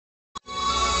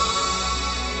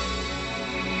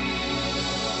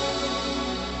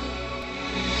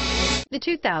The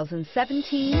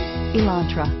 2017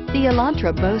 Elantra. The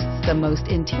Elantra boasts the most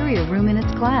interior room in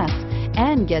its class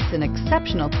and gets an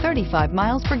exceptional 35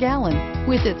 miles per gallon.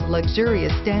 With its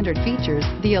luxurious standard features,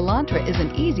 the Elantra is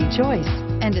an easy choice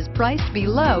and is priced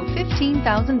below $15,000.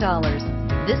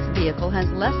 This vehicle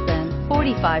has less than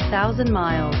 45,000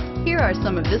 miles. Here are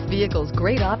some of this vehicle's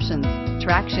great options: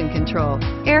 traction control,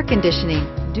 air conditioning,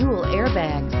 dual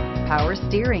airbags, power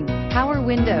steering, power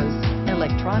windows,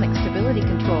 electronic stability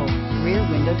control, rear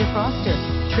window defroster,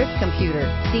 trip computer,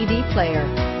 CD player,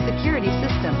 security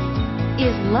system.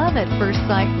 Is love at first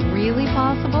sight really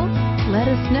possible? Let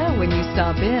us know when you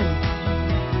stop in.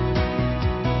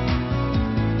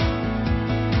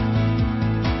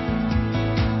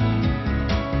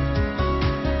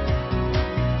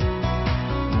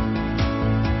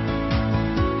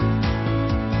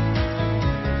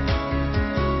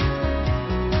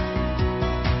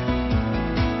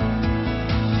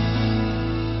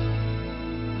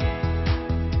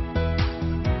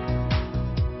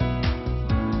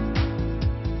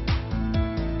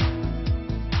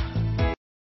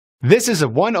 This is a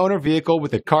one-owner vehicle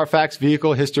with a Carfax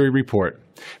Vehicle History Report.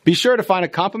 Be sure to find a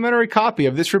complimentary copy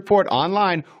of this report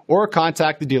online or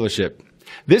contact the dealership.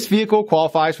 This vehicle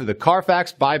qualifies for the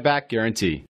Carfax Buyback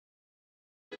Guarantee.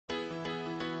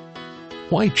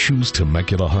 Why choose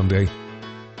Temecula Hyundai?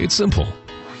 It's simple.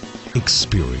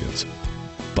 Experience.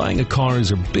 Buying a car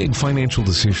is a big financial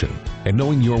decision, and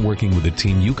knowing you're working with a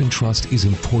team you can trust is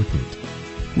important.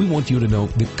 We want you to know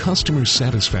that customer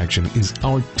satisfaction is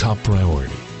our top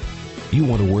priority. You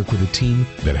want to work with a team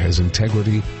that has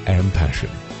integrity and passion.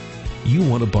 You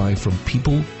want to buy from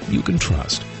people you can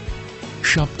trust.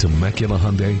 Shop Temecula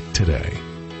Hyundai today.